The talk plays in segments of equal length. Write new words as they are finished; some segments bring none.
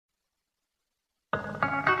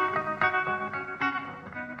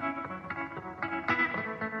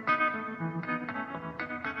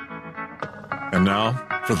And now,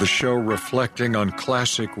 for the show reflecting on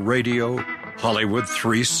classic radio, Hollywood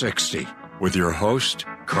 360, with your host,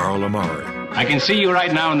 Carl Amari. I can see you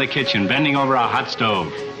right now in the kitchen, bending over a hot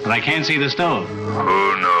stove, but I can't see the stove.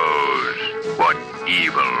 Who knows what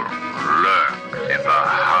evil lurks in the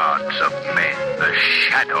hearts of men? The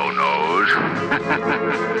shadow knows.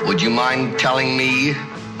 Would you mind telling me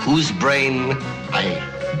whose brain I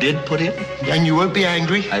did put in? And you won't be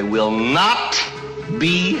angry? I will not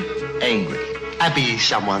be angry. Abby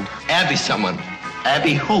someone. Abby someone.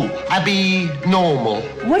 Abby who? Abby normal.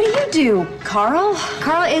 What do you do, Carl?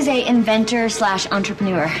 Carl is a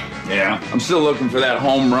inventor/entrepreneur. Yeah, I'm still looking for that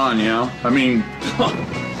home run, you know? I mean,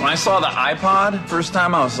 when I saw the iPod first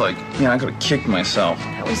time, I was like, I could have kicked myself.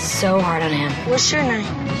 That was so hard on him. What's your name?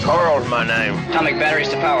 Carl's my name. Atomic batteries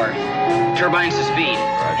to power. Turbines to speed.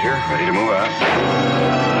 Roger, ready to move out.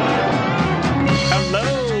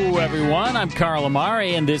 Hello, everyone. I'm Carl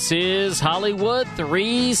Amari, and this is Hollywood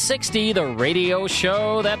 360, the radio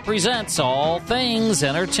show that presents all things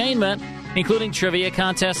entertainment, including trivia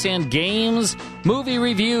contests and games, movie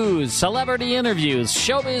reviews, celebrity interviews,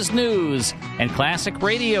 showbiz news, and classic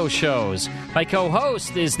radio shows. My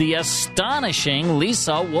co-host is the astonishing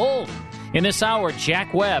Lisa Wolf. In this hour,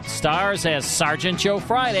 Jack Webb stars as Sergeant Joe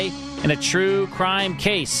Friday in a true crime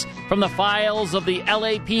case from the files of the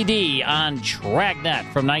LAPD on Dragnet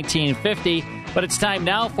from 1950. But it's time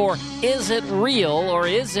now for Is It Real or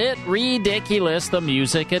Is It Ridiculous, the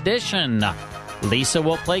music edition. Lisa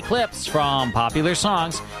will play clips from popular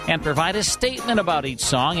songs and provide a statement about each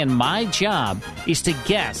song, and my job is to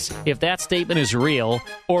guess if that statement is real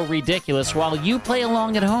or ridiculous while you play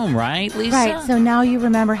along at home, right, Lisa? Right, so now you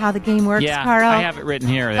remember how the game works, Carl? I have it written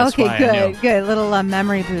here. That's okay, why good, I knew. good. Little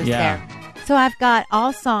memory boost Yeah. there. So I've got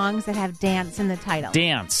all songs that have dance in the title.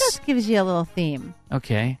 Dance. Just gives you a little theme.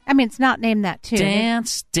 Okay. I mean, it's not named that tune.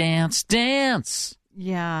 Dance, dance, dance.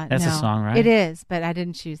 Yeah, That's no. a song, right? It is, but I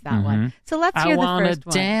didn't choose that one. So let's hear the first one. I want to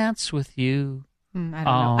dance with you. I don't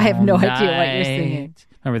know. I have no idea what you're singing.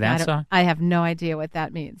 Remember that song? I have no idea what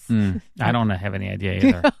that means. I don't have any idea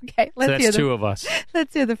either. Okay, let's that's hear two of us.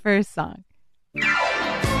 Let's hear the first song.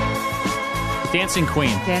 Dancing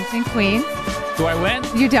Queen. Dancing Queen. Do I win?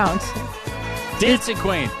 You don't. Dancing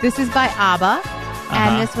Queen. This is by ABBA,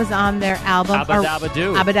 and this was on their album Abba Dabba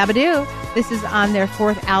Doo. Abba Dabba Doo. This is on their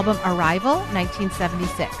fourth album, Arrival,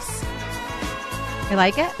 1976. You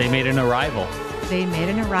like it? They made an arrival. They made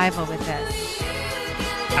an arrival with this.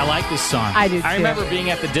 I like this song. I do, too. I remember being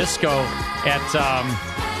at the disco at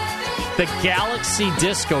the Galaxy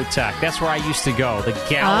Discotheque. That's where I used to go, the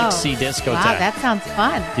Galaxy Discotheque. Wow, that sounds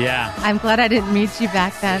fun. Yeah. I'm glad I didn't meet you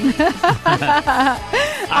back then.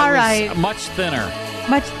 All right. Much thinner.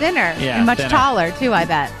 Much thinner. Yeah, and much thinner. taller, too, I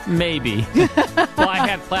bet. Maybe. Well, I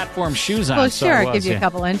had platform shoes on. Well, so sure, it it was, gives you a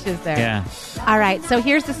couple inches there. Yeah. All right, so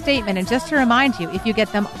here's the statement. And just to remind you, if you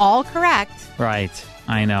get them all correct. Right.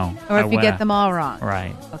 I know. Or if you get them all wrong.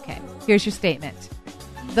 Right. Okay, here's your statement.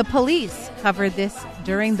 The Police covered this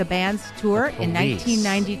during the band's tour in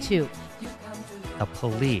 1992. The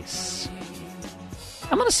Police.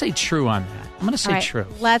 I'm going to say true on that. I'm going to say true.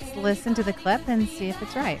 Let's listen to the clip and see if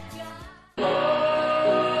it's right.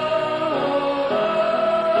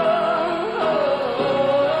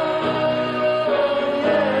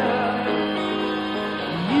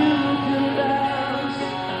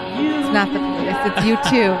 It's not the Police, it's you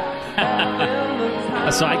too.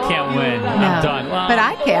 So I can't win. No, I'm done. Well, but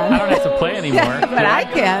I can. I don't have to play anymore. Yeah, but I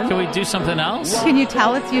can. Can we do something else? Can you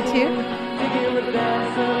tell it's you too?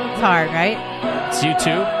 It's hard, right? It's you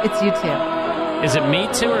too? It's you too. Is it me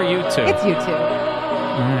too or you too? It's you too.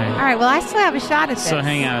 All right, well, I still have a shot at this. So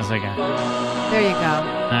hang on a second. There you go.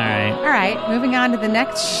 All right, moving on to the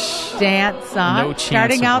next dance song. No chance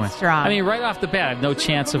Starting of out winning. strong. I mean, right off the bat, I have no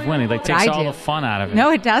chance of winning. Like, takes all the fun out of it. No,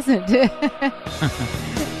 it doesn't.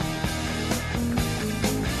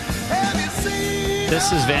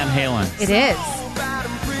 This is Van Halen. It is.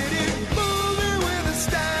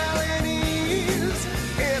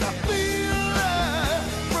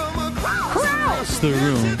 Across the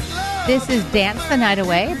room. This is Dance the Night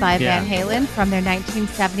Away by Yeah. Van Halen from their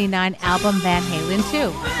 1979 album Van Halen 2.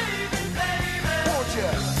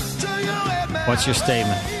 What's your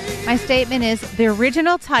statement? My statement is the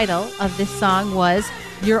original title of this song was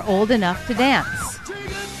You're Old Enough to Dance.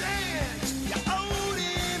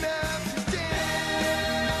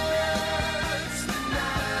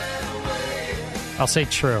 I'll say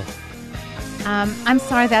true. I'm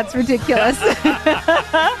sorry, that's ridiculous.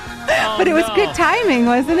 But it was good timing,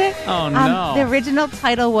 wasn't it? Oh, no. The original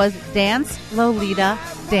title was Dance, Lolita,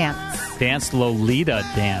 Dance. Dance, Lolita,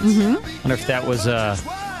 Dance. Mhm. I wonder if that was a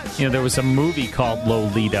there was a movie called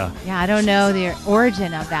Lolita. Yeah, I don't know the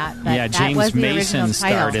origin of that. But Yeah, that James was the Mason original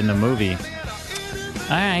starred title. in the movie.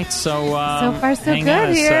 All right, so So far, so hang good on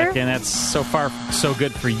a here. second. That's so far so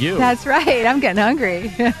good for you. That's right. I'm getting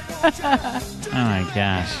hungry. Oh my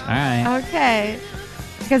gosh! All right. Okay.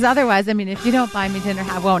 Because otherwise, I mean, if you don't buy me dinner,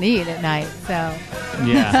 I won't eat at night. So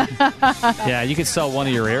Yeah, yeah. You could sell one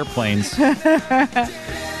of your airplanes.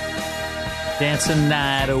 Dance a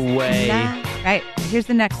night away. Right. Here's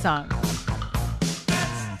the next song.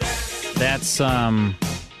 That's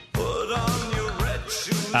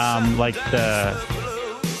like the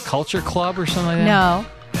Culture Club or something like that. No.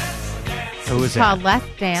 Who was It's called that?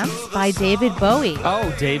 Let's Dance by David Bowie.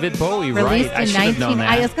 Oh, David Bowie, Released right? I in should have known that.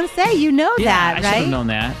 I was going to say, you know that, I right? should have known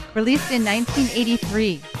that. Released in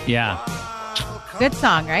 1983. Yeah. Good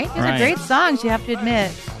song, right? These Right. are great songs, you have to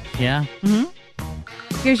admit. Yeah.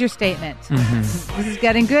 Here's your statement. Mm-hmm. This is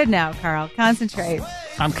getting good now, Carl. Concentrate.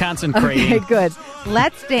 I'm concentrating. Okay, good.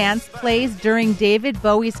 Let's Dance plays during David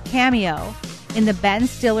Bowie's cameo in the Ben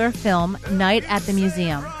Stiller film Night at the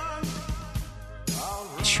Museum.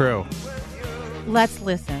 True. Let's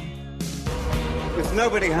listen. If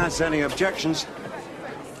nobody has any objections,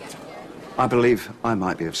 I believe I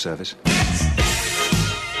might be of service.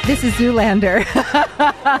 This is Zoolander.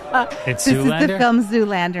 It's This Zoolander? is the film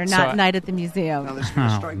Zoolander, not So- Night at the Museum.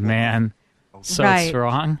 Oh, man. So right. it's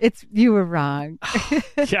wrong? You were wrong.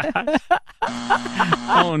 Yeah.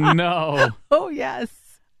 Oh, no. Oh, yes.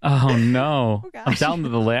 Oh, no. Oh, gosh. I'm down to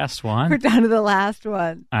the last We're one. down to the last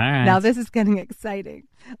one. All right. Now this is getting exciting.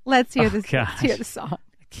 Let's hear this. gosh. Let's hear the song.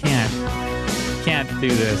 Can't do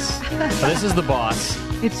this. Oh, this is The Boss.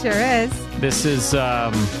 It sure is. This is,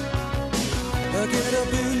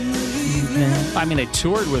 I mean, I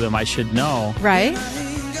toured with him. I should know. Right?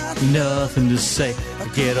 Nothing to say. I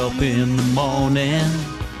get up in the morning.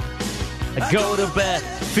 I go to bed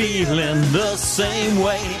feeling the same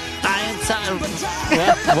way. I ain't tired.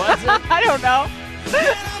 What was it? I don't know.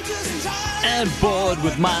 And bored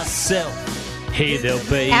with myself. Hey there,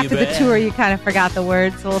 baby. After the tour, you kind of forgot the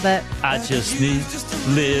words a little bit. I just need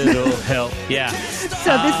little help. Yeah.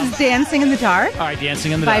 So this is Dancing in the Dark All right,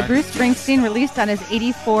 Dancing in the by Dark. Bruce Springsteen, released on his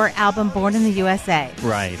 84 album Born in the USA.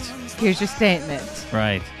 Right. Here's your statement.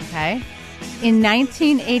 Right. Okay. In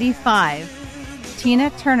 1985, Tina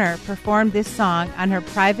Turner performed this song on her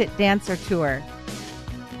private dancer tour.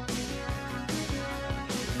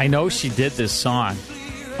 I know she did this song.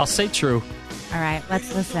 I'll say true. All right,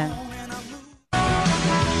 let's listen.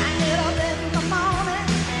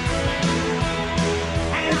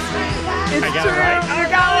 I got it right. You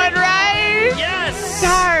got one right. Yes.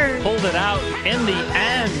 Darn. Pulled it out in the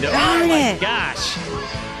end. Darn Oh my it. gosh.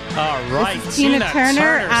 All right. This is Tina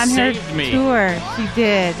Turner on her saved me. tour. She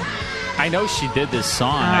did. I know she did this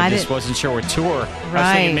song. I I just did- wasn't sure what tour. I was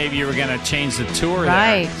Right. thinking maybe you were going to change the tour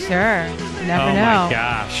Right, there. sure. You never Oh know. my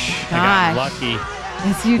gosh. I Gosh. got lucky.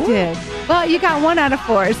 Yes, you did. Well, you got 1 out of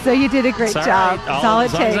 4, so you did a great It's all job. right. That's all it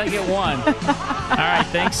as long as I takes. get one. All right.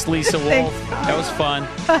 Thanks, Lisa Wolf. Thanks. That was fun.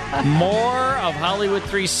 More of Hollywood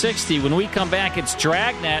 360. When we come back, it's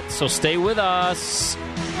Dragnet, so stay with us.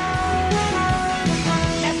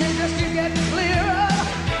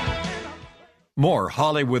 More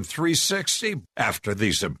Hollywood 360 after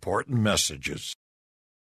these important messages.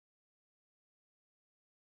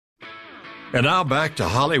 And now back to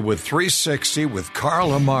Hollywood 360 with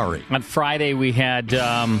Carl Amari. On Friday, we had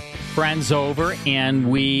friends over, and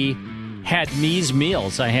we had Me's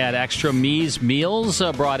Meals. I had extra Me's Meals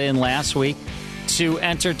brought in last week to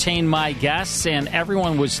entertain my guests, and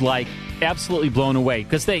everyone was, like, absolutely blown away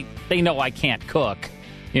because they know I can't cook,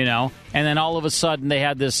 you know. And then all of a sudden, they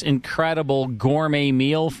had this incredible gourmet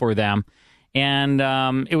meal for them. And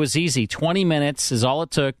it was easy. 20 minutes is all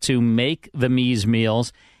it took to make the Me's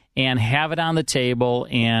Meals and have it on the table,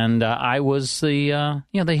 and I was the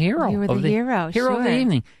the hero. You were the hero, hero of the sure.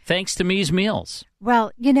 evening, thanks to Me's Meals.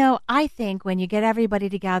 Well, I think when you get everybody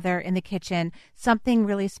together in the kitchen, something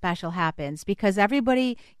really special happens because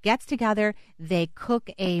everybody gets together, they cook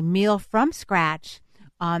a meal from scratch.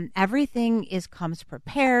 Everything comes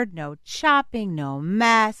prepared, no chopping, no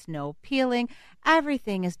mess, no peeling.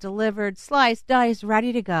 Everything is delivered, sliced, diced,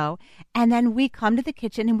 ready to go. And then we come to the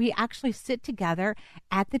kitchen and we actually sit together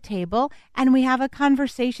at the table and we have a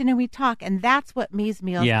conversation and we talk. And that's what Me's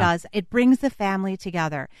Meals does. It brings the family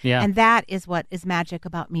together. Yeah. And that is what is magic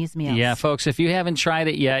about Me's Meals. Yeah, folks, if you haven't tried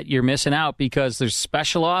it yet, you're missing out because there's a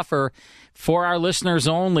special offer for our listeners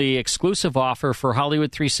only, exclusive offer for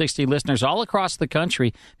Hollywood 360 listeners all across the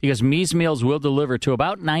country because Me's Meals will deliver to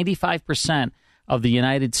about 95% of the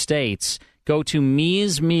United States. Go to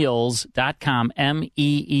meesmeals.com,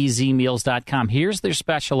 M-E-E-Z meals.com. Here's their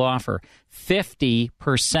special offer,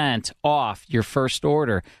 50% off your first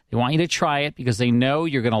order. They want you to try it because they know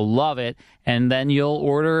you're going to love it, and then you'll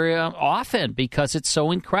order often because it's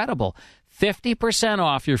so incredible. 50%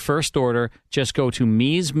 off your first order. Just go to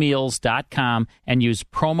meesmeals.com and use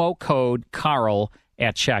promo code Carl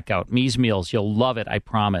at checkout. Me's Meals. You'll love it, I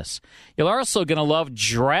promise. You're also going to love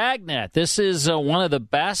Dragnet. This is one of the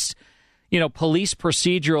best, police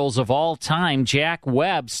procedurals of all time. Jack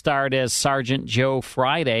Webb starred as Sergeant Joe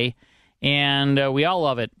Friday, and we all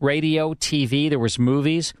love it. Radio, TV, there was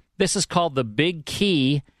movies. This is called The Big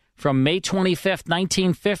Key from May 25th,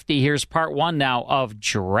 1950. Here's part one now of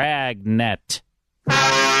Dragnet.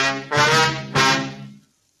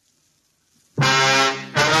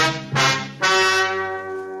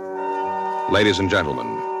 Ladies and gentlemen,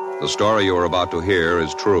 the story you are about to hear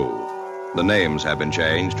is true. The names have been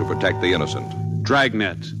changed to protect the innocent.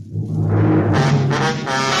 Dragnet.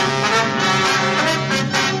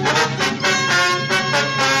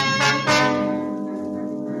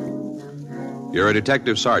 You're a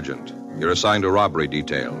detective sergeant. You're assigned to robbery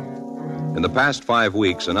detail. In the past 5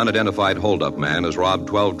 weeks, an unidentified holdup man has robbed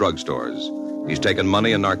 12 drugstores. He's taken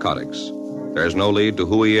money and narcotics. There's no lead to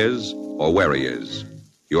who he is or where he is.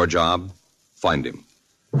 Your job? Find him.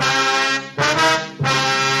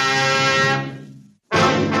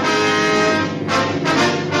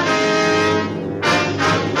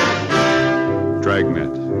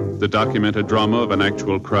 Dragnet, the documented drama of an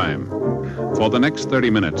actual crime. For the next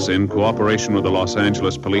 30 minutes, in cooperation with the Los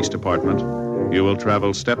Angeles Police Department, you will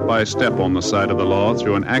travel step by step on the side of the law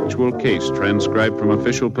through an actual case transcribed from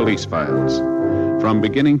official police files. From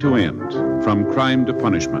beginning to end, from crime to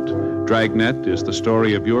punishment, Dragnet is the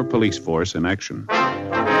story of your police force in action.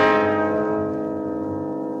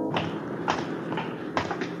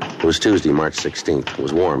 It was Tuesday, March 16th. It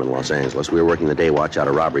was warm in Los Angeles. We were working the day watch out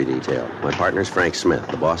of robbery detail. My partner's Frank Smith.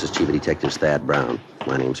 The boss is Chief of Detectives Thad Brown.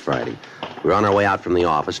 My name's Friday. We were on our way out from the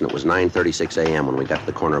office, and it was 9:36 a.m. when we got to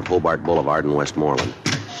the corner of Hobart Boulevard and Westmoreland.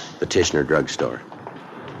 The Tishner drugstore.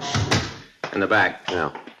 In the back.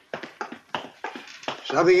 Yeah.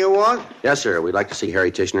 Something you want? Yes, sir. We'd like to see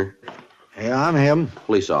Harry Tishner. Hey, I'm him.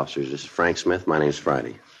 Police officers. This is Frank Smith. My name's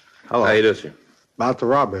Friday. Hello. How you do, sir? About the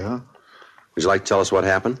robbery, huh? Would you like to tell us what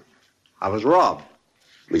happened? I was robbed.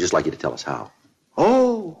 We'd just like you to tell us how.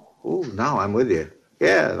 Oh, now I'm with you.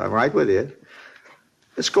 Yeah, I'm right with you.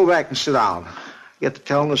 Let's go back and sit down. Get to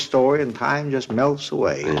telling the story, and time just melts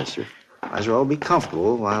away. Yes, sir. Might as well be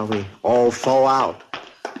comfortable while we all thaw out.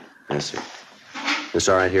 Yes, sir. This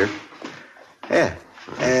all right here? Yeah.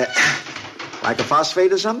 Like a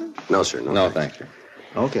phosphate or something? No, sir. No, thank you.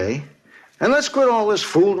 Okay. And let's quit all this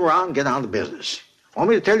fooling around and get down to business. Want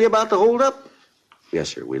me to tell you about the holdup? Yes,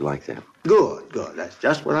 sir. We'd like that. Good. That's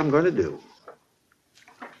just what I'm going to do.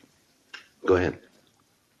 Go ahead.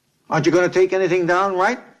 Aren't you going to take anything down,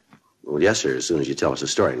 right? Well, yes, sir, as soon as you tell us the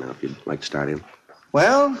story. Now, if you'd like to start in.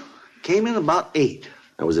 Well, came in about 8.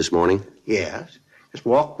 That was this morning? Yes. Just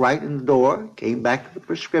walked right in the door, came back to the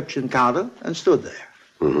prescription counter, and stood there.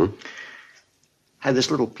 Mm-hmm. Had this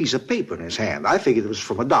little piece of paper in his hand. I figured it was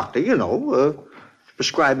from a doctor,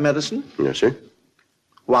 prescribed medicine. Yes, sir.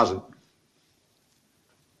 Wasn't.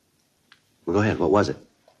 Well, go ahead. What was it?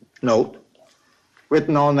 Note.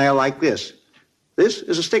 Written on there like this. This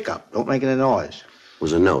is a stick-up. Don't make any noise. It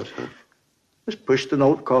was a note, huh? Just pushed the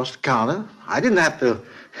note across the counter. I didn't have to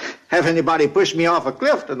have anybody push me off a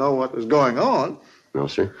cliff to know what was going on. No,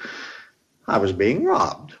 sir. I was being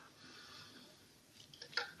robbed.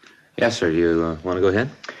 Yes, sir. You want to go ahead?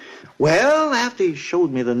 Well, after he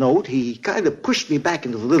showed me the note, he kind of pushed me back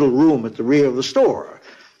into the little room at the rear of the store.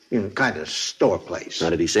 Kind of store place. Now,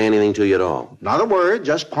 did he say anything to you at all? Not a word,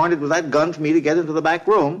 just pointed with that gun for me to get into the back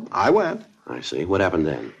room. I went. I see. What happened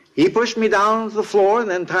then? He pushed me down to the floor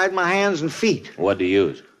and then tied my hands and feet. What do you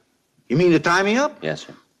use? You mean to tie me up? Yes,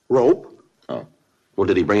 sir. Rope. Oh. Well,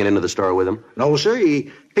 did he bring it into the store with him? No, sir.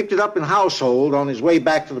 He picked it up in household on his way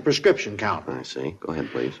back to the prescription counter. I see. Go ahead,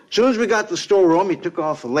 please. As soon as we got to the storeroom, he took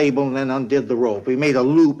off the label and then undid the rope. He made a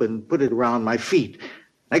loop and put it around my feet.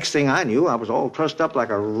 Next thing I knew, I was all trussed up like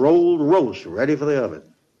a rolled roast, ready for the oven.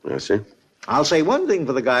 Yes, sir. I'll say one thing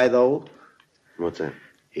for the guy, though. What's that?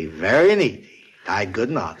 He's very neat. He tied good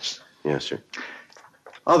knots. Yes, sir.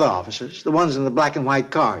 Other officers, the ones in the black and white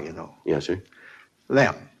car, Yes, sir.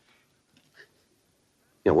 Them.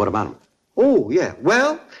 Yeah, what about them? Oh, yeah.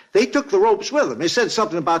 Well, they took the ropes with them. They said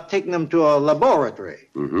something about taking them to a laboratory.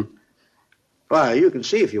 Mm-hmm. Well, you can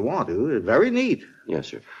see if you want to. It's very neat. Yes,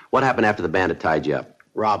 sir. What happened after the bandit tied you up?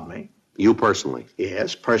 Robbed me. You personally?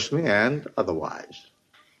 Yes, personally and otherwise.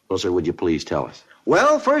 Well, sir, would you please tell us?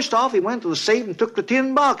 Well, first off, he went to the safe and took the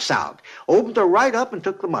tin box out. Opened it right up and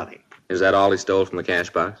took the money. Is that all he stole from the cash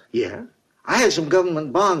box? Yeah. I had some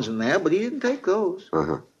government bonds in there, but he didn't take those.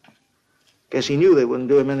 Uh-huh. Guess he knew they wouldn't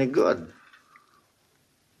do him any good.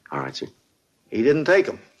 All right, sir. He didn't take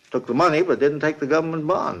them. Took the money, but didn't take the government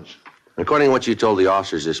bonds. According to what you told the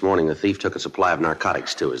officers this morning, the thief took a supply of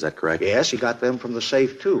narcotics, too. Is that correct? Yes, he got them from the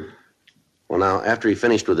safe, too. Well, now, after he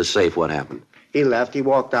finished with the safe, what happened? He left. He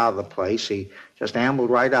walked out of the place. He just ambled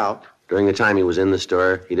right out. During the time he was in the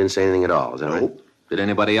store, he didn't say anything at all. Is that right? Nope. Did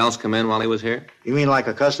anybody else come in while he was here? You mean like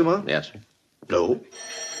a customer? Yes, sir. No.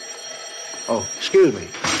 Oh, excuse me.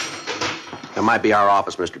 That might be our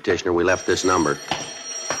office, Mr. Tishner. We left this number.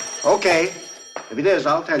 Okay. If it is,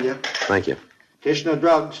 I'll tell you. Thank you. Tishner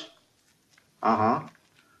Drugs. Uh-huh.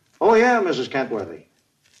 Oh, yeah, Mrs. Kentworthy.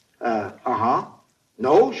 Uh-huh.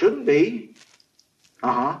 No, shouldn't be.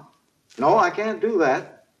 Uh-huh. No, I can't do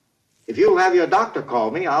that. If you'll have your doctor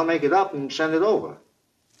call me, I'll make it up and send it over.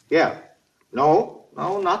 Yeah. No,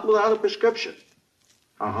 not without a prescription.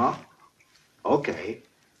 Uh-huh. Okay.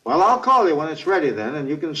 Well, I'll call you when it's ready then, and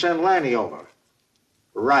you can send Lanny over.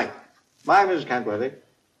 Right. Bye, Mrs. Kentworthy.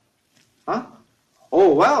 Huh?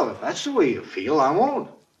 Oh, well, if that's the way you feel, I won't.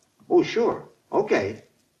 Oh, sure. Okay.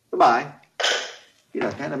 Goodbye. You know,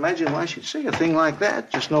 I can't imagine why she'd say a thing like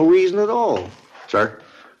that. Just no reason at all. Sir?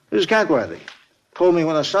 Mrs. Kentworthy told me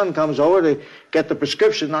when her son comes over to get the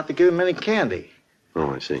prescription not to give him any candy.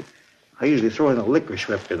 Oh, I see. I usually throw in a licorice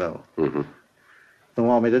whip, you know. Mm-hmm. Don't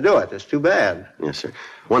want me to do it. That's too bad. Yes, sir.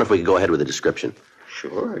 Wonder if we could go ahead with the description.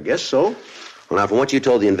 Sure, I guess so. Well, now, from what you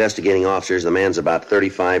told the investigating officers, the man's about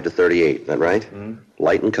 35 to 38. Is that right? Mm-hmm.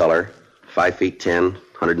 Light in color, 5 feet 10,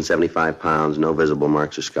 175 pounds, no visible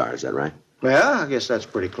marks or scars. Is that right? Yeah, I guess that's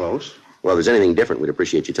pretty close. Well, if there's anything different, we'd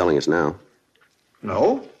appreciate you telling us now.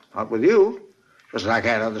 No, not with you. Because I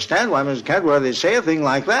can't understand why Mrs. Kentworthy say a thing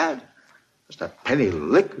like that. Just a penny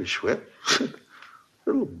licorice whip.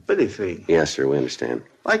 Little bitty thing. Yes, sir, we understand.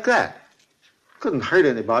 Like that. Couldn't hurt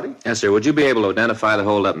anybody. Yes, sir. Would you be able to identify the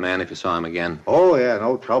hold-up man if you saw him again? Oh, yeah,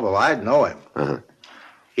 no trouble. I'd know him. Uh-huh.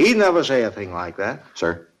 He'd never say a thing like that.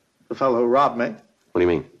 Sir? The fellow who robbed me. What do you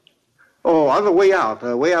mean? Oh, on the way out,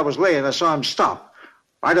 the way I was laying, I saw him stop.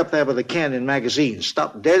 Right up there by the Canyon magazine.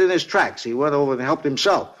 Stopped dead in his tracks. He went over and helped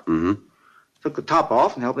himself. Mm-hmm. Took the top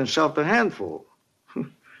off and helped himself to a handful.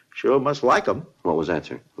 Sure must like 'em. What was that,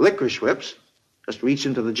 sir? Licorice whips. Just reached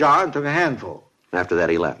into the jar and took a handful. After that,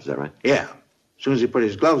 he left. Is that right? Yeah. As soon as he put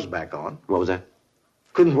his gloves back on. What was that?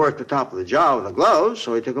 Couldn't work the top of the jar with the gloves,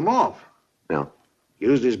 so he took them off. No.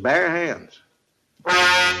 Used his bare hands.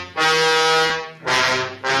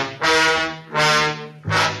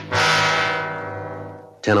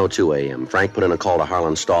 10:02 a.m. Frank put in a call to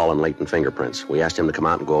Harlan Stahl and Leighton Fingerprints. We asked him to come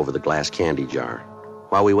out and go over the glass candy jar.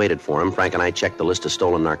 While we waited for him, Frank and I checked the list of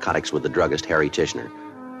stolen narcotics with the druggist, Harry Tishner.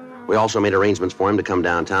 We also made arrangements for him to come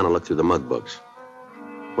downtown and look through the mug books.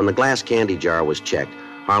 When the glass candy jar was checked,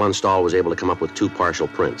 Harlan Stahl was able to come up with 2 partial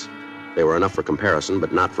prints. They were enough for comparison,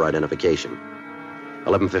 but not for identification.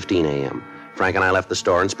 11:15 a.m. Frank and I left the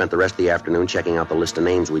store and spent the rest of the afternoon checking out the list of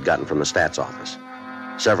names we'd gotten from the stats office.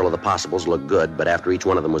 Several of the possibles looked good, but after each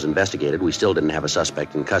one of them was investigated, we still didn't have a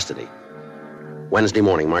suspect in custody. Wednesday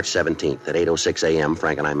morning, March 17th, at 8:06 a.m.,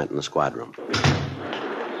 Frank and I met in the squad room.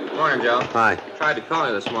 Morning, Joe. Hi. Tried to call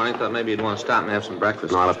you this morning. Thought maybe you'd want to stop and have some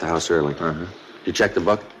breakfast. No, I left the house early. Uh-huh. Did you check the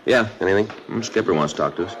book? Yeah. Anything? Skipper wants to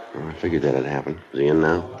talk to us. Oh, I figured that'd happen. Is he in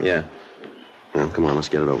now? Yeah. Well, come on, let's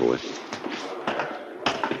get it over with.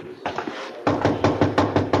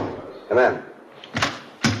 Come in.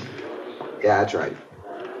 Yeah, that's right.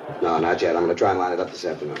 No, not yet. I'm going to try and line it up this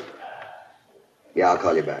afternoon. Yeah, I'll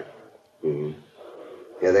call you back. Mm-hmm.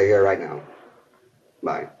 Yeah, they're here right now.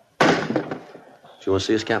 Bye. Do you want to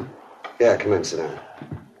see us, Captain? Yeah, come in, sit down.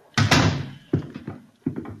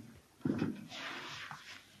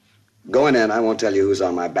 Going in, I won't tell you who's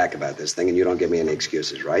on my back about this thing, and you don't give me any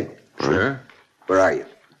excuses, right? Sure. Where are you?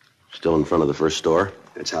 Still in front of the first store.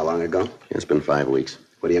 That's how long ago? It's been 5 weeks.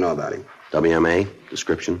 What do you know about him? WMA,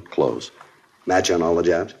 description, close. Match on all the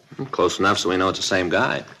jobs? Close enough so we know it's the same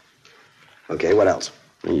guy. Okay, what else?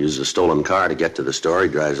 He uses a stolen car to get to the store. He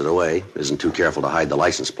drives it away. Isn't too careful to hide the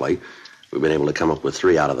license plate. We've been able to come up with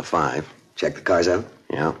 3 out of the 5. Check the cars out?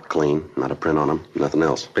 Yeah, clean. Not a print on them. Nothing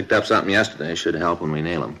else. Picked up something yesterday. Should help when we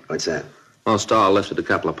nail him. What's that? Well, Stahl lifted a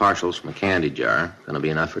couple of partials from a candy jar. Gonna be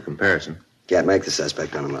enough for comparison. Can't make the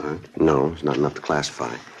suspect on him, huh? No, it's not enough to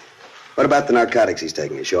classify. What about the narcotics he's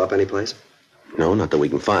taking? You show up anyplace? No, not that we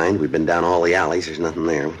can find. We've been down all the alleys. There's nothing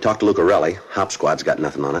there. We talked to Lucarelli. Hop Squad's got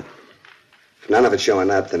nothing on it. If none of it's showing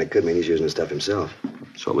up, then it could mean he's using the stuff himself.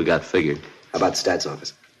 That's what we got figured. How about the stats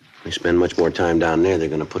office? They spend much more time down there. They're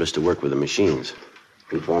going to put us to work with the machines.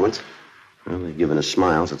 Informants? Well, they've given us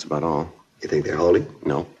smiles. That's about all. You think they're holding?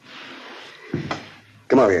 No.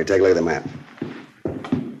 Come over here. Take a look at the map.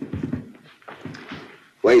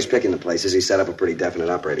 The way he's picking the places, he set up a pretty definite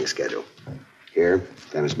operating schedule. Here,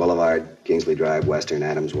 Venice Boulevard, Kingsley Drive, Western,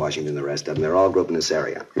 Adams, Washington, the rest of them. They're all grouped in this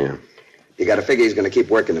area. Yeah. You got to figure he's going to keep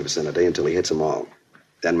working the vicinity until he hits them all.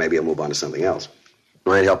 Then maybe he'll move on to something else.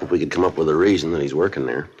 Might help if we could come up with a reason that he's working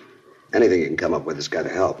there. Anything you can come up with has got to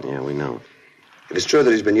help. Yeah, we know. If it's true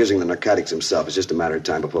that he's been using the narcotics himself, it's just a matter of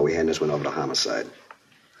time before we hand this one over to homicide.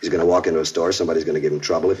 He's going to walk into a store, somebody's going to give him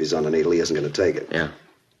trouble. If he's on the needle, he isn't going to take it. Yeah.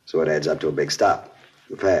 So it adds up to a big stop.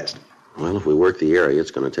 Fast. Well, if we work the area,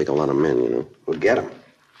 it's going to take a lot of men, you know. We'll get him.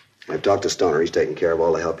 I've talked to Stoner. He's taking care of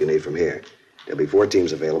all the help you need from here. There'll be 4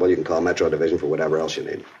 teams available. You can call Metro Division for whatever else you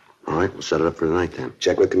need. All right, we'll set it up for tonight then.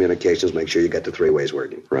 Check with communications. Make sure you get the 3-ways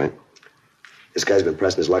working. Right. This guy's been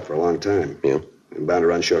pressing his luck for a long time. Yeah. I'm bound to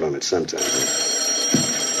run short on it sometime.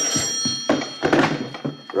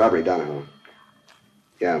 Robbery, Donahoe.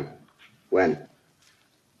 Yeah. When?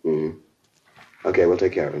 Okay, we'll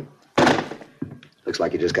take care of him. Looks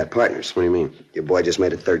like you just got partners. What do you mean? Your boy just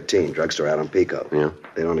made it 13. Drugstore out on Pico. Yeah.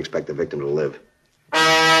 They don't expect the victim to live.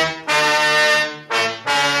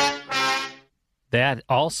 That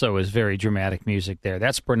also is very dramatic music there.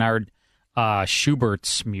 That's Bernard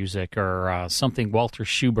Schubert's music, or something Walter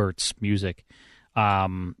Schubert's music.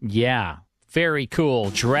 Yeah, very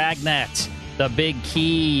cool. Dragnet, The Big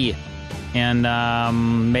Key, and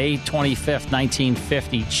May 25th,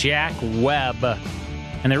 1950, Jack Webb.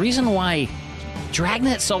 And the reason why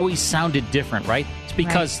Dragnet's always sounded different, right? It's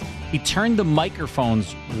because he turned the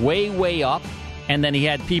microphones way, way up, and then he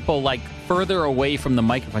had people like further away from the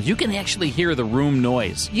microphones. You can actually hear the room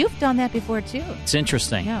noise. You've done that before, too. It's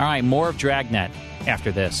interesting. Yeah. All right, more of Dragnet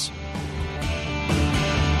after this.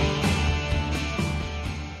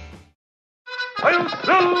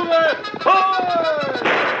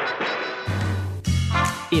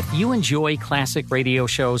 If you enjoy classic radio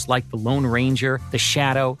shows like The Lone Ranger, The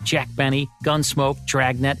Shadow, Jack Benny, Gunsmoke,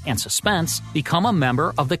 Dragnet, and Suspense, become a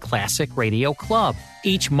member of the Classic Radio Club.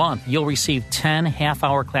 Each month, you'll receive 10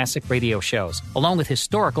 half-hour classic radio shows, along with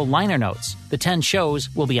historical liner notes. The 10 shows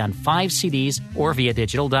will be on 5 CDs or via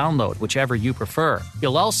digital download, whichever you prefer.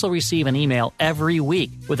 You'll also receive an email every week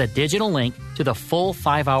with a digital link to the full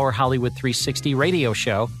 5-hour Hollywood 360 radio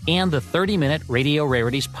show and the 30-minute Radio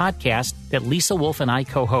Rarities podcast that Lisa Wolf and I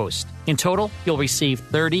co-host. In total, you'll receive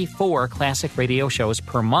 34 classic radio shows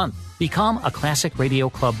per month. Become a Classic Radio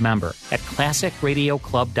Club member at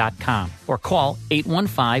ClassicRadioClub.com or call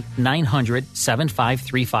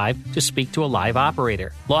 815-900-7535 to speak to a live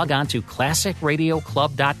operator. Log on to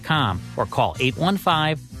ClassicRadioClub.com or call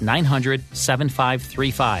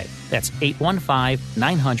 815-900-7535. That's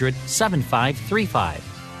 815-900-7535.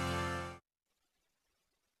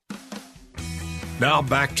 Now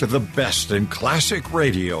back to the best in classic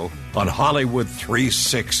radio on Hollywood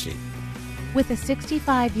 360. With a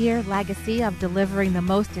 65-year legacy of delivering the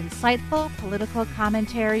most insightful political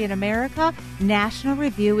commentary in America, National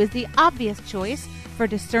Review is the obvious choice for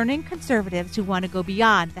discerning conservatives who want to go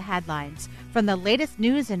beyond the headlines. From the latest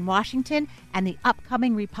news in Washington and the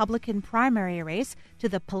upcoming Republican primary race to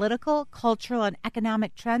the political, cultural, and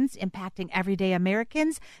economic trends impacting everyday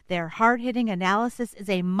Americans, their hard-hitting analysis is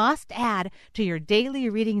a must-add to your daily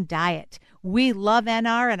reading diet. We love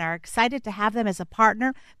NR and are excited to have them as a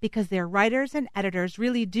partner because their writers and editors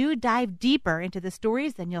really do dive deeper into the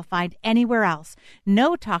stories than you'll find anywhere else.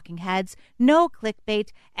 No talking heads, no clickbait,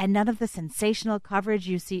 and none of the sensational coverage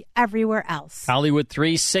you see everywhere else. Hollywood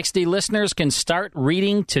 360 listeners can start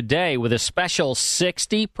reading today with a special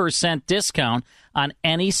 60% discount on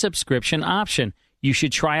any subscription option. You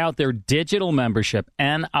should try out their digital membership,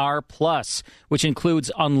 NR Plus, which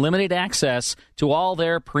includes unlimited access to all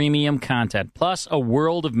their premium content, plus a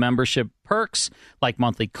world of membership perks like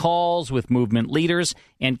monthly calls with movement leaders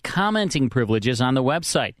and commenting privileges on the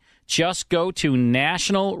website. Just go to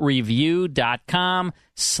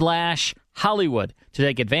nationalreview.com/Hollywood to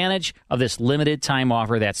take advantage of this limited time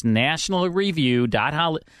offer. That's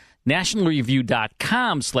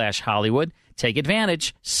nationalreview.com/Hollywood. Take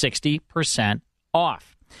advantage, 60%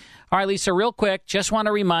 off. All right, Lisa, real quick, just want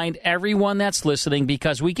to remind everyone that's listening,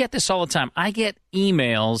 because we get this all the time. I get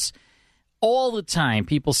emails all the time,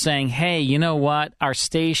 people saying, hey, you know what? Our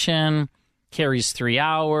station carries 3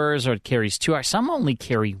 hours or it carries 2 hours. Some only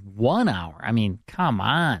carry 1 hour. I mean, come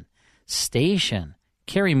on. Station,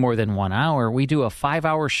 carry more than 1 hour. We do a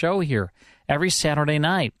 5-hour show here every Saturday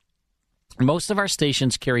night. Most of our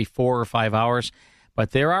stations carry 4 or 5 hours. But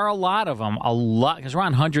there are a lot of them, because we're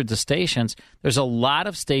on hundreds of stations. There's a lot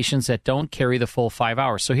of stations that don't carry the full 5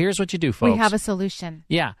 hours. So here's what you do, folks. We have a solution.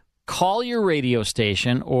 Yeah. Call your radio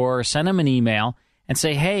station or send them an email and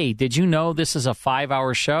say, hey, did you know this is a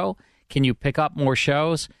 5-hour show? Can you pick up more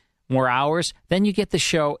shows, more hours? Then you get the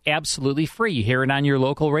show absolutely free. You hear it on your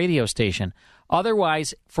local radio station.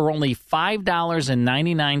 Otherwise, for only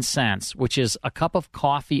 $5.99, which is a cup of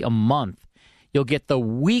coffee a month, you'll get the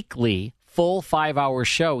weekly full 5-hour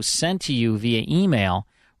show sent to you via email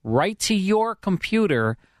right to your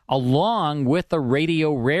computer along with the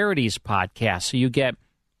Radio Rarities podcast. So you get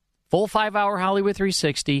full 5-hour Hollywood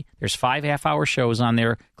 360. There's 5 half-hour shows on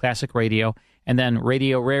there, classic radio, and then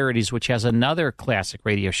Radio Rarities, which has another classic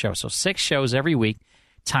radio show. So 6 shows every week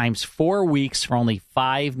times 4 weeks for only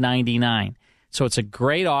 $5.99. So it's a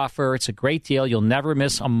great offer. It's a great deal. You'll never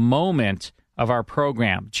miss a moment of our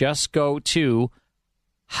program. Just go to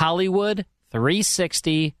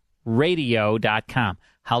Hollywood360radio.com.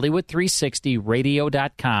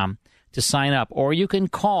 Hollywood360radio.com to sign up. Or you can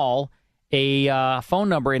call a phone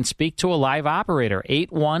number and speak to a live operator,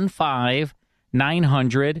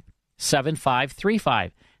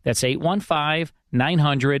 815-900-7535. That's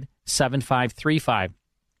 815-900-7535.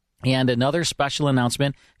 And another special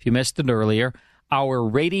announcement, if you missed it earlier, our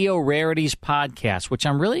Radio Rarities podcast, which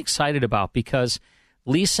I'm really excited about because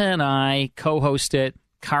Lisa and I co-host it,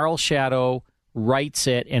 Carl Shadow writes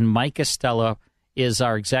it, and Mike Estella is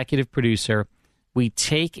our executive producer. We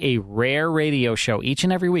take a rare radio show each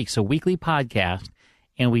and every week, so weekly podcast,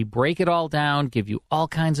 and we break it all down, give you all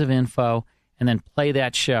kinds of info, and then play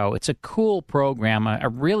that show. It's a cool program.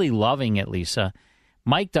 I'm really loving it, Lisa.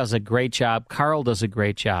 Mike does a great job. Carl does a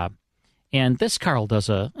great job. And this Carl does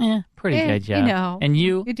a pretty good job. You know, and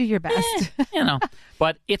you do your best.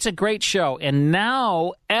 But it's a great show. And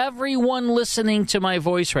now everyone listening to my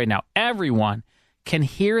voice right now, everyone can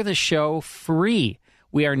hear the show free.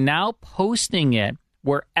 We are now posting it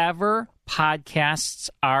wherever podcasts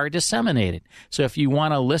are disseminated. So if you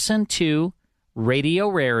want to listen to Radio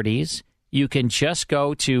Rarities, you can just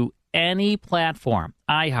go to any platform,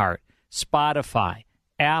 iHeart, Spotify,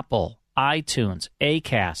 Apple, iTunes,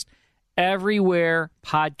 Acast, everywhere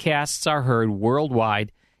podcasts are heard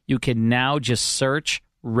worldwide. You can now just search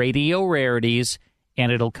Radio Rarities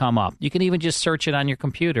and it'll come up. You can even just search it on your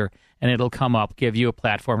computer and it'll come up, give you a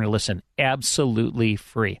platform to listen absolutely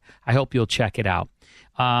free. I hope you'll check it out.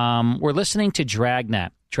 We're listening to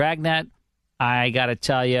Dragnet. Dragnet, I got to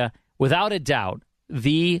tell you, without a doubt,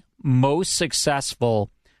 the most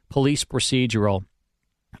successful police procedural,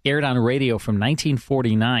 aired on radio from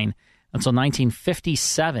 1949 until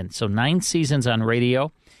 1957. So 9 seasons on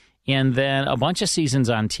radio, and then a bunch of seasons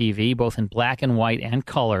on TV, both in black and white and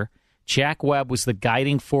color. Jack Webb was the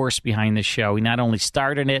guiding force behind the show. He not only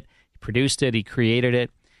starred in it, he produced it, he created it.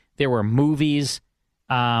 There were movies,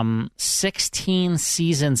 16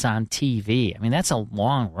 seasons on TV. I mean, that's a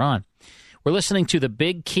long run. We're listening to The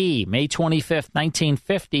Big Key, May 25th,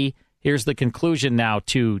 1950. Here's the conclusion now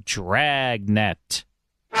to Dragnet.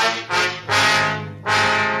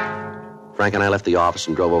 Frank and I left the office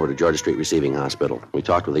and drove over to Georgia Street Receiving Hospital. We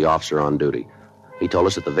talked with the officer on duty. He told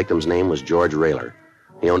us that the victim's name was George Rayler.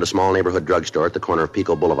 He owned a small neighborhood drugstore at the corner of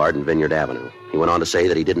Pico Boulevard and Vineyard Avenue. He went on to say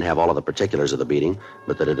that he didn't have all of the particulars of the beating,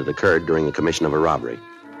 but that it had occurred during the commission of a robbery.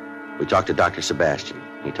 We talked to Dr. Sebastian.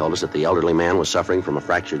 He told us that the elderly man was suffering from a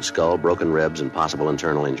fractured skull, broken ribs, and possible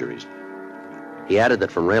internal injuries. He added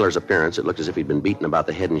that from Rayler's appearance, it looked as if he'd been beaten about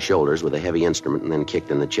the head and shoulders with a heavy instrument and then kicked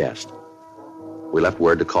in the chest. We left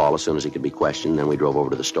word to call as soon as he could be questioned, then we drove over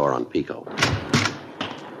to the store on Pico.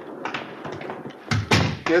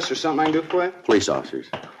 Yes, there's something I can do for you? Police officers.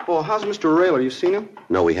 Oh, how's Mr. Rayler? You seen him?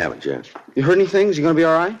 No, we haven't yet. You heard anything? Is he going to be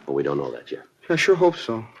all right? Well, we don't know that yet. I sure hope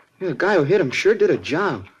so. Yeah, the guy who hit him sure did a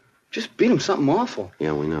job. Just beat him something awful.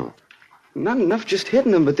 Yeah, we know. Not enough just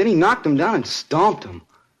hitting him, but then he knocked him down and stomped him.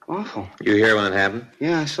 Awful. You hear when it happened?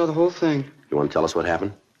 Yeah, I saw the whole thing. You want to tell us what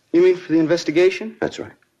happened? You mean for the investigation? That's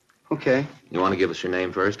right. Okay. You want to give us your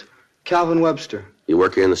name first? Calvin Webster. You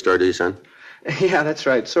work here in the store, do you, son? Yeah, that's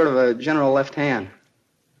right. Sort of a general left hand.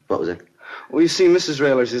 What was it? Well, you see, Mrs.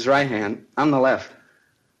 Rayler's his right hand. I'm the left.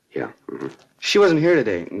 Yeah. Mm-hmm. She wasn't here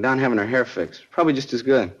today, down having her hair fixed. Probably just as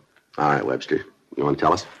good. All right, Webster. You want to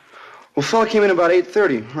tell us? Well, fella came in about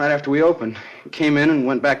 8:30, right after we opened. He came in and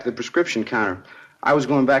went back to the prescription counter. I was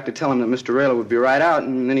going back to tell him that Mr. Rayler would be right out,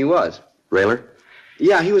 and then he was. Rayler?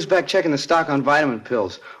 Yeah, he was back checking the stock on vitamin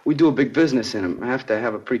pills. We do a big business in them. I have to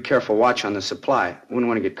have a pretty careful watch on the supply. Wouldn't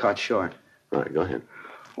want to get caught short. All right, go ahead.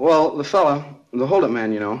 Well, the fella, the holdup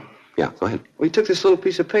man, you know. Yeah, go ahead. Well, he took this little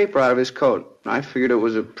piece of paper out of his coat. I figured it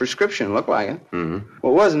was a prescription. Looked like it. Mm-hmm.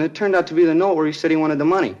 Well, it wasn't. It turned out to be the note where he said he wanted the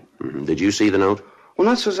money. Mm-hmm. Did you see the note? Well,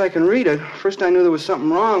 not so as I can read it. First, I knew there was something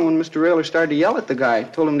wrong when Mr. Railer started to yell at the guy.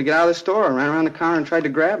 Told him to get out of the store. Ran around the counter and tried to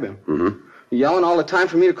grab him. Mm-hmm. Yelling all the time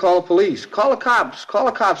for me to call the police. Call the cops. Call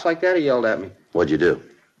the cops, like that he yelled at me. What'd you do?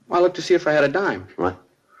 Well, I looked to see if I had a dime. What?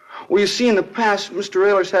 Well, you see, in the past, Mr.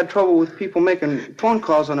 Railer's had trouble with people making phone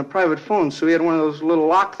calls on a private phone, so he had one of those little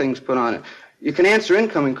lock things put on it. You can answer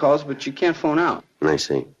incoming calls, but you can't phone out. I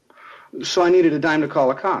see. So I needed a dime to call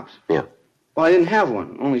the cops. Yeah. Well, I didn't have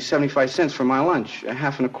one. Only 75 cents for my lunch, a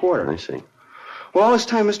half and a quarter. I see. Well, all this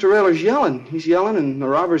time, Mr. Railer's yelling. He's yelling, and the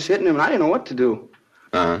robber's hitting him, and I didn't know what to do.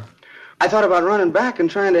 Uh-huh. I thought about running back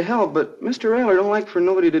and trying to help, but Mr. Railer don't like for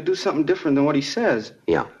nobody to do something different than what he says.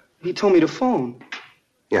 Yeah. He told me to phone.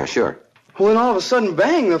 Yeah, sure. Well, then all of a sudden,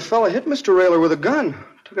 bang, the fella hit Mr. Railer with a gun.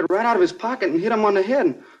 Took it right out of his pocket and hit him on the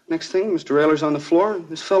head. Next thing, Mr. Railer's on the floor, and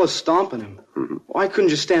this fella's stomping him. Mm-hmm. Well, I couldn't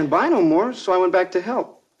just stand by no more, so I went back to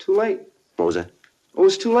help. Too late. What was that? It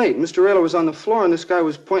was too late. Mr. Railer was on the floor, and this guy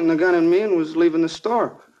was pointing the gun at me and was leaving the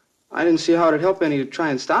store. I didn't see how it'd help any to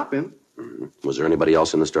try and stop him. Mm-hmm. Was there anybody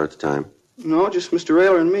else in the store at the time? No, just Mr.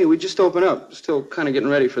 Railer and me. We just opened up. Still kind of getting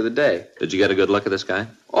ready for the day. Did you get a good look at this guy?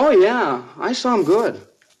 Oh, yeah. I saw him good.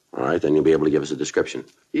 All right, then you'll be able to give us a description.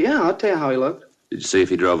 Yeah, I'll tell you how he looked. Did you see if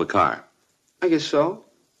he drove a car? I guess so.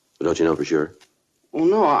 But don't you know for sure? Well,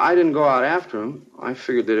 no, I didn't go out after him. I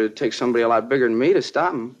figured that it'd take somebody a lot bigger than me to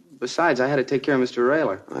stop him. Besides, I had to take care of Mr.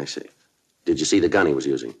 Railer. I see. Did you see the gun he was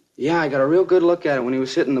using? Yeah, I got a real good look at it when he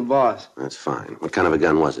was hitting the boss. That's fine. What kind of a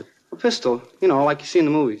gun was it? A pistol, you know, like you see in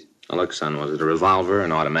the movies. Now, look, son, was it a revolver or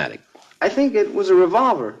an automatic? I think it was a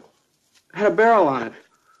revolver. It had a barrel on it.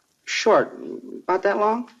 Short. About that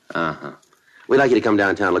long? Uh-huh. We'd like you to come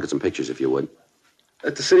downtown and look at some pictures, if you would.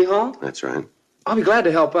 At the city hall? That's right. I'll be glad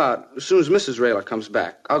to help out as soon as Mrs. Railer comes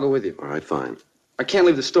back. I'll go with you. All right, fine. I can't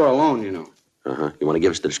leave the store alone, you know. Uh-huh. You want to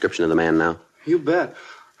give us the description of the man now? You bet.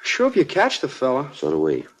 Sure hope you catch the fella. So do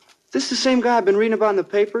we. This the same guy I've been reading about in the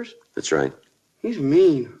papers? That's right. He's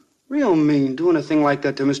mean. Real mean, doing a thing like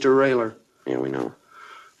that to Mr. Railer. Yeah, we know.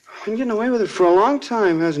 Been getting away with it for a long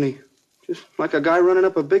time, hasn't he? Just like a guy running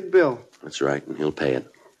up a big bill. That's right, and he'll pay it.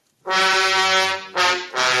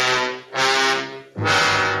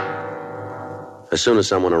 As soon as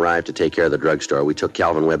someone arrived to take care of the drugstore, we took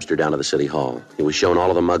Calvin Webster down to the city hall. He was shown all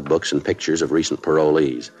of the mug books and pictures of recent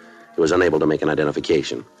parolees. He was unable to make an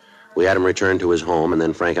identification. We had him returned to his home, and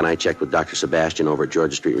then Frank and I checked with Dr. Sebastian over at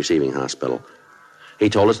Georgia Street Receiving Hospital. He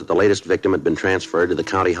told us that the latest victim had been transferred to the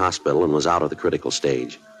county hospital and was out of the critical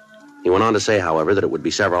stage. He went on to say, however, that it would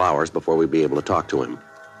be several hours before we'd be able to talk to him.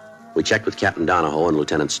 We checked with Captain Donahoe and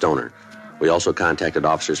Lieutenant Stoner. We also contacted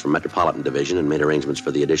officers from Metropolitan Division and made arrangements for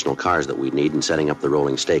the additional cars that we'd need in setting up the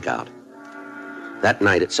rolling stakeout. That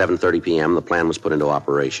night at 7:30 p.m., the plan was put into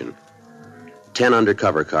operation. 10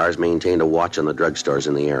 undercover cars maintained a watch on the drugstores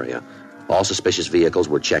in the area. All suspicious vehicles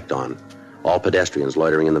were checked on. All pedestrians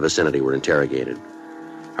loitering in the vicinity were interrogated.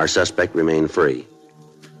 Our suspect remained free.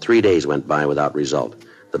 3 days went by without result.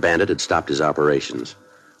 The bandit had stopped his operations.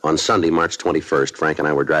 On Sunday, March 21st, Frank and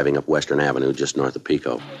I were driving up Western Avenue just north of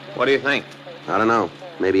Pico. What do you think? I don't know.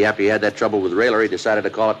 Maybe after he had that trouble with Railer, he decided to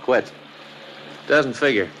call it quits. Doesn't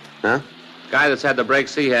figure. Huh? Guy that's had the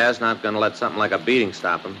breaks he has not going to let something like a beating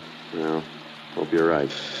stop him. No. Hope you're right.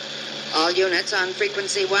 All units on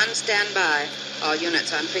frequency 1, stand by. All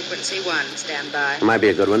units on frequency 1, stand by. It might be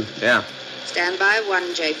a good one. Yeah. Stand by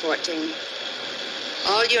 1J14.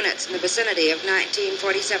 All units in the vicinity of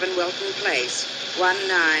 1947 Wilton Place.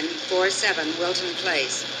 1947 Wilton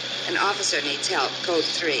Place. An officer needs help. Code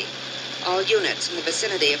 3. All units in the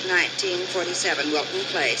vicinity of 1947 Wilton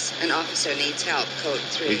Place. An officer needs help. Code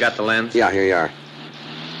 3. You got the lens? Yeah, here you are.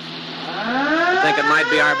 You think it might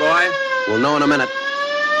be our boy? We'll know in a minute.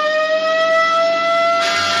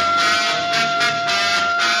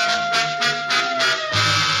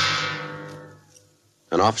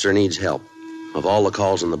 An officer needs help. Of all the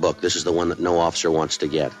calls in the book, this is the one that no officer wants to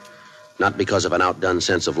get. Not because of an outdone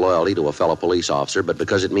sense of loyalty to a fellow police officer, but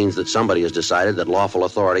because it means that somebody has decided that lawful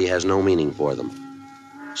authority has no meaning for them.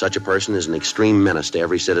 Such a person is an extreme menace to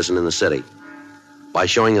every citizen in the city. By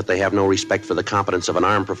showing that they have no respect for the competence of an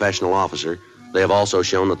armed professional officer, they have also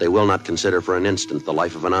shown that they will not consider for an instant the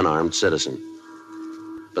life of an unarmed citizen.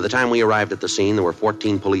 By the time we arrived at the scene, there were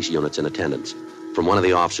 14 police units in attendance. From one of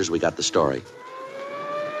the officers, we got the story.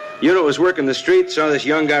 Unit was working the street, saw this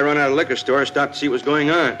young guy run out of the liquor store, stopped to see what was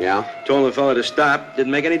going on. Yeah? Told the fellow to stop.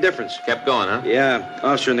 Didn't make any difference. Kept going, huh? Yeah.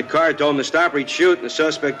 Officer in the car told him to stop or he'd shoot, and the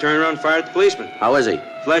suspect turned around and fired at the policeman. How is he?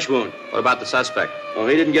 Flesh wound. What about the suspect? Well,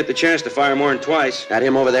 he didn't get the chance to fire more than twice. That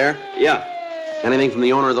him over there? Yeah. Anything from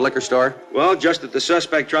the owner of the liquor store? Well, just that the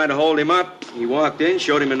suspect tried to hold him up. He walked in,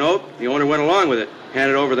 showed him a note. The owner went along with it,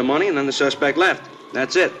 handed over the money, and then the suspect left.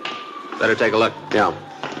 That's it. Better take a look. Yeah.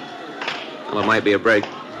 Well, it might be a break.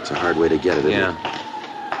 It's a hard way to get it, isn't it? Yeah.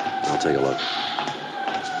 I'll take a look.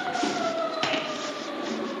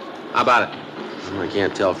 How about it? I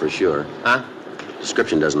can't tell for sure. Huh?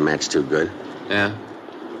 Description doesn't match too good. Yeah?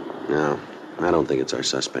 No, I don't think it's our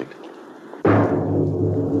suspect.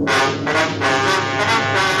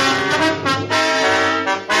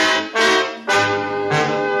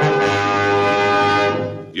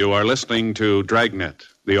 You are listening to Dragnet,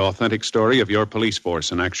 the authentic story of your police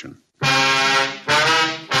force in action.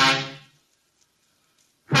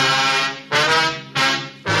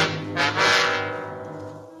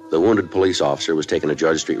 The wounded police officer was taken to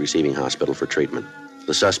George Street Receiving Hospital for treatment.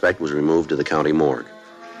 The suspect was removed to the county morgue.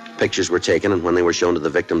 Pictures were taken, and when they were shown to the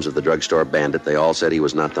victims of the drugstore bandit, they all said he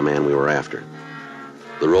was not the man we were after.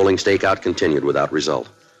 The rolling stakeout continued without result.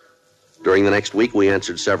 During the next week, we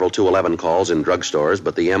answered several 211 calls in drugstores,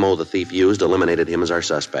 but the M.O. the thief used eliminated him as our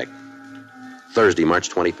suspect. Thursday, March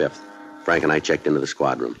 25th, Frank and I checked into the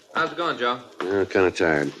squad room. How's it going, Joe? Kind of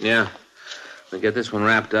tired. Yeah. To get this one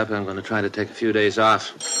wrapped up, I'm going to try to take a few days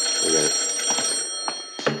off. I got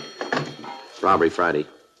it. Robbery Friday.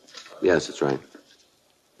 Yes, that's right.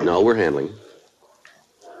 No, we're handling.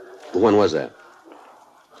 When was that?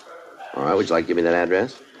 All right, would you like to give me that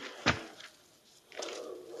address?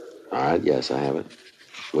 All right, yes, I have it.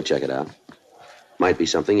 We'll check it out. Might be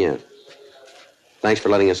something yet. Thanks for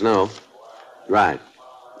letting us know. Right.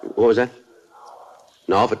 What was that?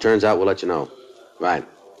 No, if it turns out, we'll let you know. Right.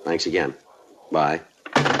 Thanks again. Bye.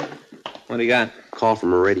 What do you got? Call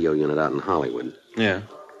from a radio unit out in Hollywood. Yeah.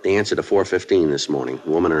 They answered to 4:15 this morning. The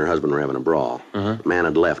woman and her husband were having a brawl. Uh-huh. The man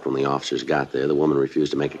had left when the officers got there. The woman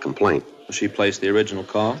refused to make a complaint. She placed the original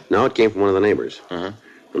call? No, it came from one of the neighbors. Uh-huh.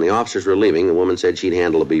 When the officers were leaving, the woman said she'd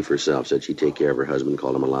handle the beef herself, said she'd take care of her husband,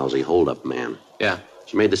 called him a lousy hold-up man. Yeah.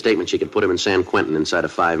 She made the statement she could put him in San Quentin inside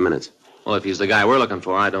of 5 minutes. Well, if he's the guy we're looking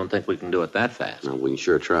for, I don't think we can do it that fast. No, we can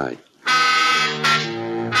sure try.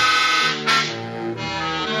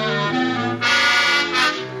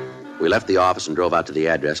 We left the office and drove out to the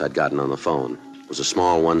address I'd gotten on the phone. It was a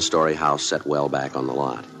small one-story house set well back on the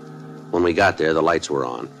lot. When we got there, the lights were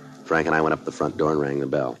on. Frank and I went up the front door and rang the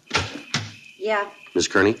bell. Yeah. Miss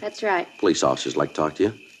Kearney? That's right. Police officers like to talk to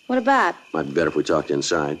you. What about? Might be better if we talked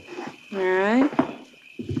inside. All right.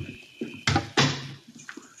 It's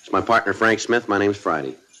my partner, Frank Smith. My name's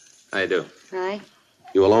Friday. How you do? Hi.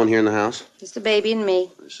 You alone here in the house? Just the baby and me.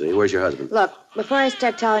 I see. Where's your husband? Look, before I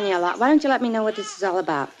start telling you a lot, why don't you let me know what this is all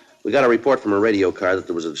about? We got a report from a radio car that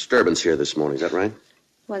there was a disturbance here this morning. Is that right?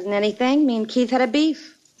 Wasn't anything. Me and Keith had a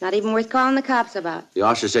beef. Not even worth calling the cops about. The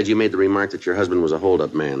officer said you made the remark that your husband was a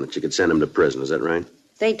hold-up man, that you could send him to prison. Is that right?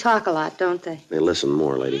 They talk a lot, don't they? They listen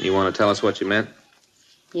more, lady. You want to tell us what you meant?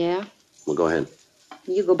 Yeah? Well, go ahead.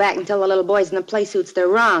 You go back and tell the little boys in the play suits they're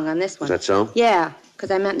wrong on this one. Is that so? Yeah, because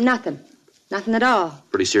I meant nothing. Nothing at all.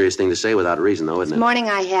 Pretty serious thing to say without a reason, though, isn't This it? morning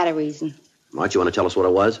I had a reason. Why don't you want to tell us what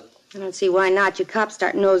it was? I don't see why not. You cops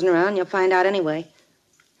start nosing around, you'll find out anyway.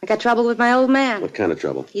 I got trouble with my old man. What kind of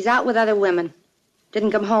trouble? He's out with other women.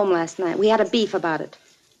 Didn't come home last night. We had a beef about it.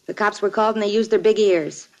 The cops were called and they used their big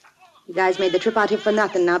ears. You guys made the trip out here for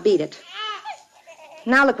nothing. Now beat it.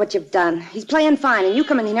 Now look what you've done. He's playing fine, and you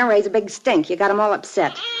come in here and raise a big stink. You got him all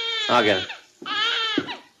upset. I'll get it.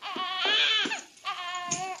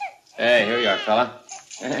 Hey, here you are, fella.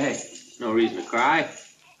 Hey, no reason to cry.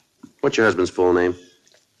 What's your husband's full name?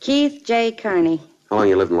 Keith J. Kearney. How long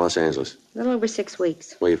you lived in Los Angeles? A little over 6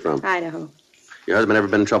 weeks. Where you from? Idaho. Your husband ever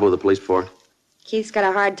been in trouble with the police before? Keith's got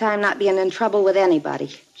a hard time not being in trouble with anybody.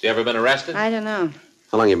 Has he ever been arrested? I don't know.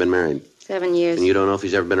 How long you been married? 7 years. And you don't know if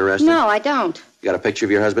he's ever been arrested? No, I don't. You got a picture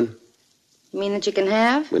of your husband? You mean that you can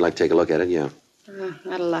have? We'd like to take a look at it, yeah.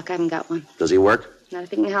 Out of luck, I haven't got one. Does he work? Not if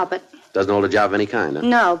he can help it. Doesn't hold a job of any kind, huh?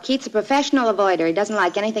 No, Keith's a professional avoider. He doesn't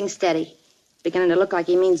like anything steady. Beginning to look like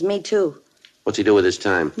he means me, too. What's he do with his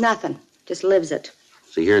time? Nothing. Just lives it.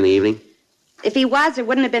 Is he here in the evening? If he was, there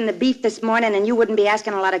wouldn't have been the beef this morning, and you wouldn't be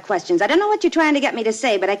asking a lot of questions. I don't know what you're trying to get me to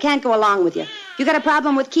say, but I can't go along with you. If you got a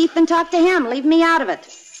problem with Keith, then talk to him. Leave me out of it.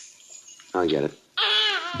 I'll get it.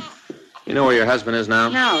 You know where your husband is now?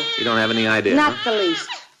 No. You don't have any idea, Not huh? the least.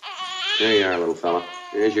 There you are, little fella.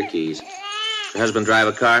 Here's your keys. Your husband drive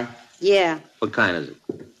a car? Yeah. What kind is it?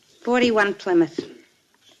 41 Plymouth.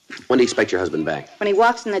 When do you expect your husband back? When he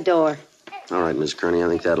walks in the door. All right, Miss Kearney, I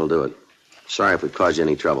think that'll do it. Sorry if we've caused you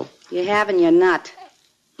any trouble. You have and you're not.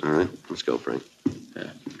 All right, let's go, Frank.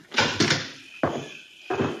 Yeah.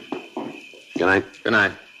 Good night. Good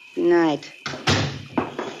night. Good night.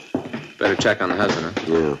 Better check on the husband, huh?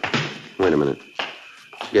 Yeah. Wait a minute.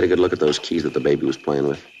 Get a good look at those keys that the baby was playing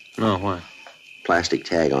with. No, why? Plastic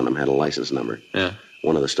tag on them had a license number. Yeah.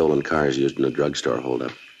 One of the stolen cars used in a drugstore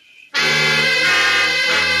holdup.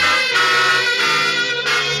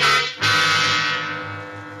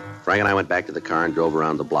 Frank and I went back to the car and drove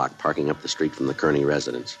around the block, parking up the street from the Kearney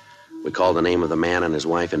residence. We called the name of the man and his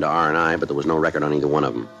wife into R&I, but there was no record on either one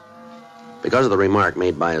of them. Because of the remark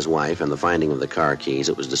made by his wife and the finding of the car keys,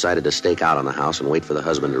 it was decided to stake out on the house and wait for the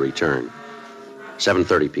husband to return.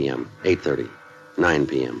 7:30 p.m., 8:30, 9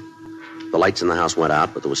 p.m. The lights in the house went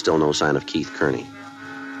out, but there was still no sign of Keith Kearney.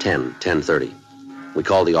 10:30. We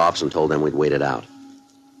called the office and told them we'd wait it out.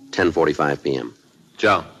 10:45 p.m.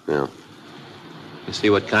 Joe. Yeah. You see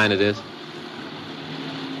what kind it is?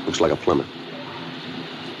 Looks like a Plymouth.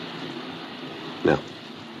 No.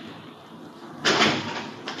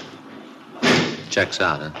 Checks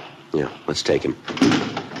out, huh? Yeah, let's take him.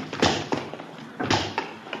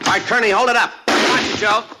 All right, Kearney, hold it up. Watch it,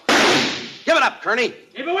 Joe. Give it up, Kearney.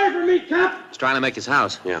 Keep away from me, Cap. He's trying to make his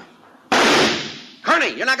house. Yeah. Kearney,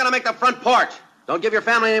 you're not going to make the front porch. Don't give your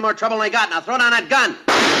family any more trouble than they got. Now throw down that gun.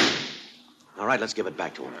 All right, let's give it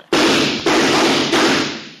back to him.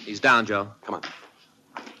 He's down, Joe. Come on.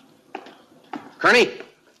 Kearney.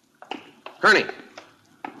 Kearney.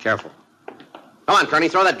 Careful. Come on, Kearney,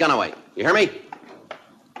 throw that gun away. You hear me?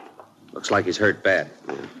 Looks like he's hurt bad.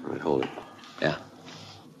 Yeah, all right, hold it. Yeah.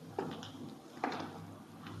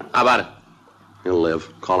 How about it? He'll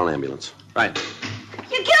live. Call an ambulance. Right.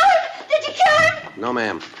 You killed him? Did you kill him? No,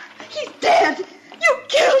 ma'am. He's dead. You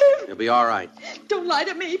killed him. He'll be all right. Don't lie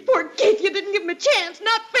to me. Poor Keith, you didn't give him a chance.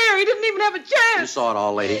 Not fair. He didn't even have a You chance. saw it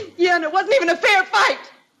all, lady. Yeah, and it wasn't even a fair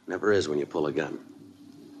fight. Never is when you pull a gun.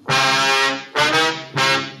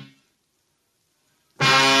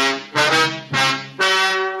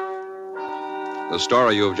 The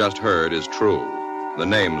story you have just heard is true. The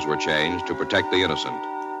names were changed to protect the innocent.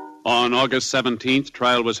 On August 17th,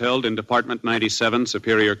 trial was held in Department 97,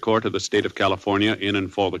 Superior Court of the State of California, in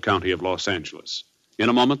and for the County of Los Angeles. In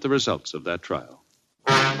a moment, the results of that trial.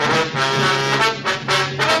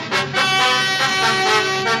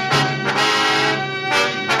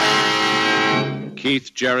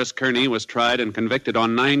 Keith Jarris Kearney was tried and convicted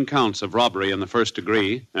on 9 counts of robbery in the first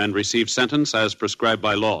degree and received sentence as prescribed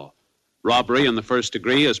by law. Robbery in the first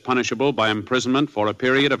degree is punishable by imprisonment for a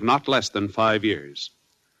period of not less than 5 years.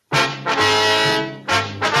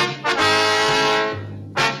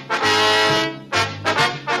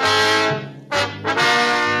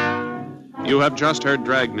 You have just heard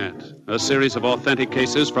Dragnet, a series of authentic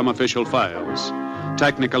cases from official files.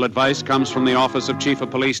 Technical advice comes from the Office of Chief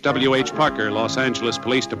of Police W.H. Parker, Los Angeles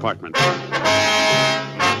Police Department.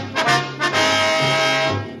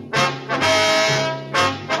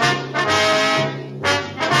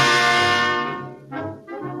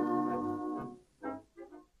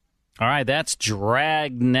 All right, that's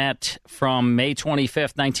Dragnet from May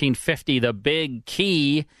 25th, 1950, The Big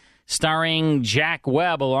Key, starring Jack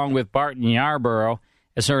Webb along with Barton Yarborough,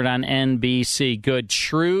 as heard on NBC. Good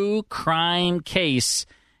true crime case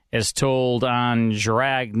as told on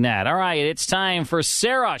Dragnet. All right, it's time for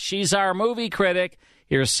Sarah. She's our movie critic.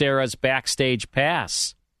 Here's Sarah's Backstage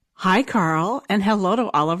Pass. Hi, Carl, and hello to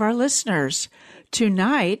all of our listeners.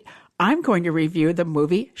 Tonight, I'm going to review the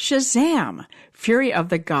movie Shazam! Fury of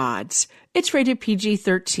the Gods. It's rated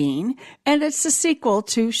PG-13, and it's the sequel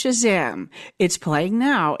to Shazam! It's playing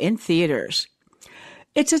now in theaters.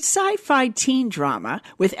 It's a sci-fi teen drama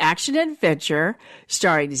with action and adventure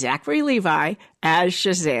starring Zachary Levi as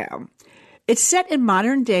Shazam. It's set in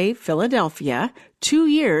modern-day Philadelphia, 2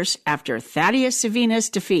 years after Thaddeus Savina's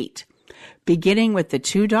defeat, beginning with the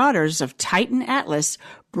 2 daughters of Titan Atlas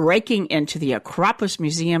breaking into the Acropolis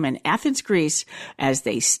Museum in Athens, Greece, as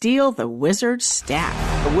they steal the wizard's staff.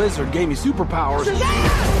 The wizard gave me superpowers.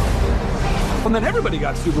 And then everybody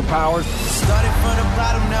got superpowers. Started from the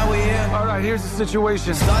bottom, now we're here. All right, here's the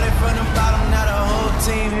situation. Started from the bottom, now the whole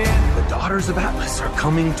team here. The daughters of Atlas are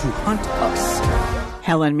coming to hunt us.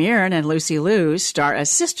 Helen Mirren and Lucy Liu star as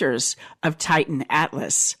sisters of Titan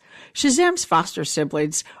Atlas. Shazam's foster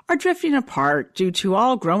siblings are drifting apart due to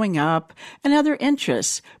all growing up and other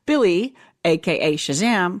interests. Billy, a.k.a.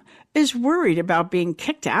 Shazam, is worried about being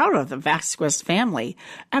kicked out of the Vasquez family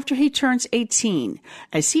after he turns 18,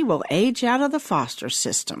 as he will age out of the foster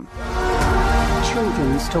system.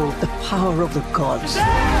 Children stole the power of the gods.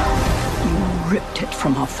 You ripped it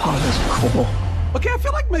from our father's core. Okay, I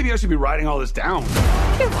feel like maybe I should be writing all this down.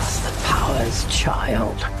 Give us the powers,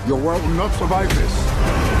 child. Your world will not survive this.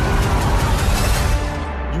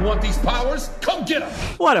 You want these powers? Come get them!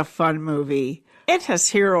 What a fun movie. It has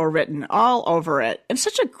hero written all over it and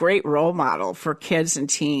such a great role model for kids and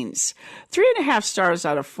teens. 3.5 stars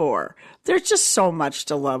out of 4. There's just so much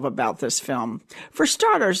to love about this film. For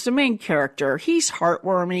starters, the main character, he's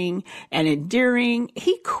heartwarming and endearing.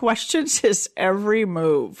 He questions his every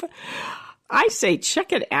move. I say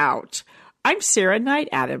check it out. I'm Sarah Knight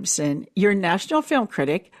Adamson, your national film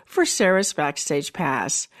critic for Sarah's Backstage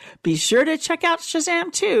Pass. Be sure to check out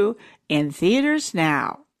Shazam 2 in theaters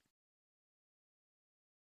now.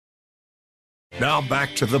 Now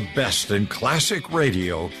back to the best in classic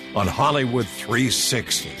radio on Hollywood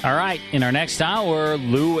 360. All right, in our next hour,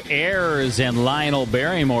 Lou Ayres and Lionel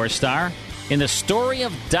Barrymore star in the story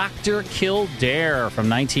of Dr. Kildare from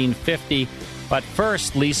 1950. But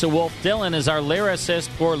first, Lisa Wolfe-Dillon is our lyricist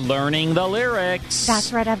for Learning the Lyrics.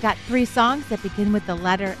 That's right. I've got 3 songs that begin with the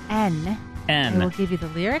letter N. N. I will give you the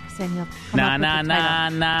lyrics, and you'll come na, up na, with the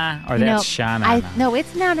title. na, or that's sha-na-na. No,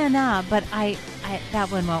 it's na-na-na, but I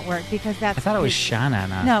that one won't work because that's... I thought it was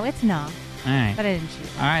sha-na-na. No, it's no. All right. But I didn't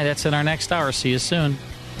choose that. All right, that's in our next hour. See you soon.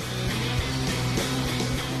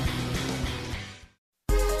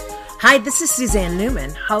 Hi, this is Suzanne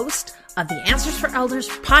Newman, host of the Answers for Elders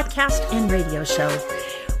podcast and radio show.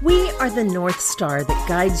 We are the North Star that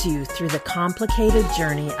guides you through the complicated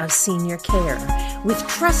journey of senior care with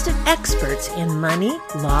trusted experts in money,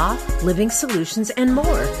 law, living solutions, and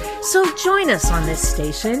more. So join us on this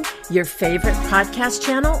station, your favorite podcast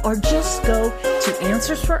channel, or just go to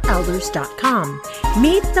AnswersForElders.com.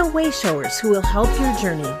 Meet the Wayshowers who will help your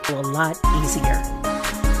journey go a lot easier.